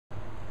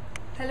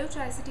Hello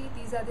Tri-City,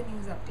 these are the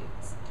news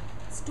updates.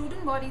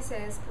 Student body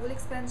says poll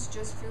expense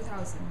just few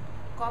thousand.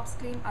 Cops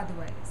claim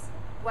otherwise.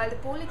 While the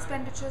poll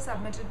expenditure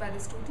submitted by the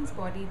students'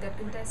 body that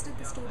contested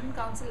the student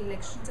council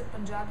elections at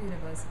Punjab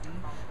University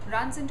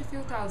runs into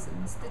few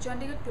thousands, the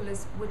Chandigarh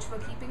police, which were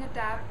keeping a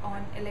tab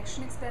on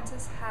election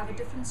expenses, have a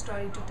different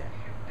story to tell.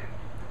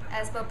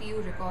 As per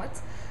PU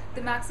records,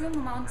 the maximum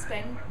amount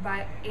spent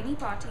by any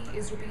party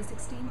is Rs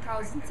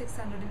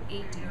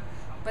 16,680,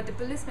 but the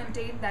police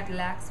maintained that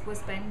lakhs were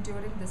spent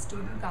during the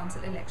student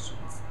council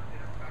elections.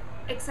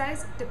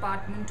 Excise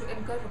Department to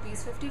incur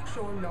Rs 50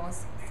 crore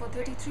loss for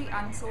 33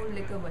 unsold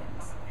liquor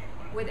vins.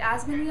 With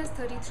as many as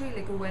 33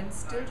 liquor vins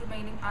still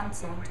remaining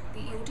unsold,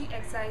 the UT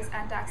Excise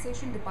and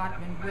Taxation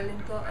Department will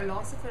incur a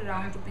loss of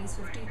around Rs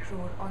 50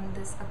 crore on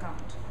this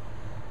account.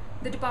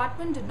 The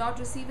department did not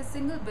receive a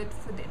single bid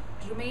for the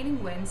remaining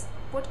vins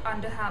put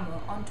under hammer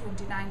on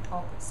 29th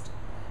August.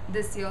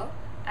 This year,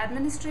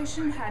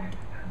 administration had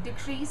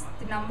decreased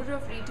the number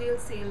of retail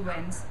sale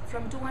vins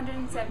from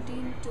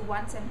 217 to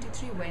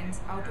 173 vins,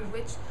 out of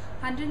which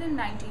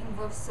 119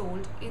 were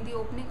sold in the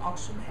opening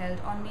auction held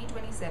on May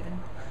 27,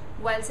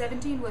 while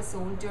 17 were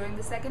sold during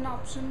the second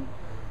auction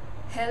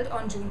held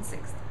on June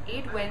 6th.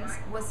 8 vins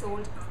were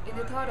sold in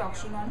the third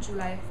auction on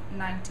July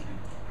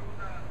 19th.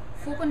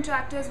 4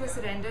 contractors were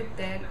surrendered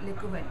their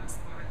liquor vins.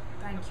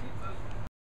 Thank you.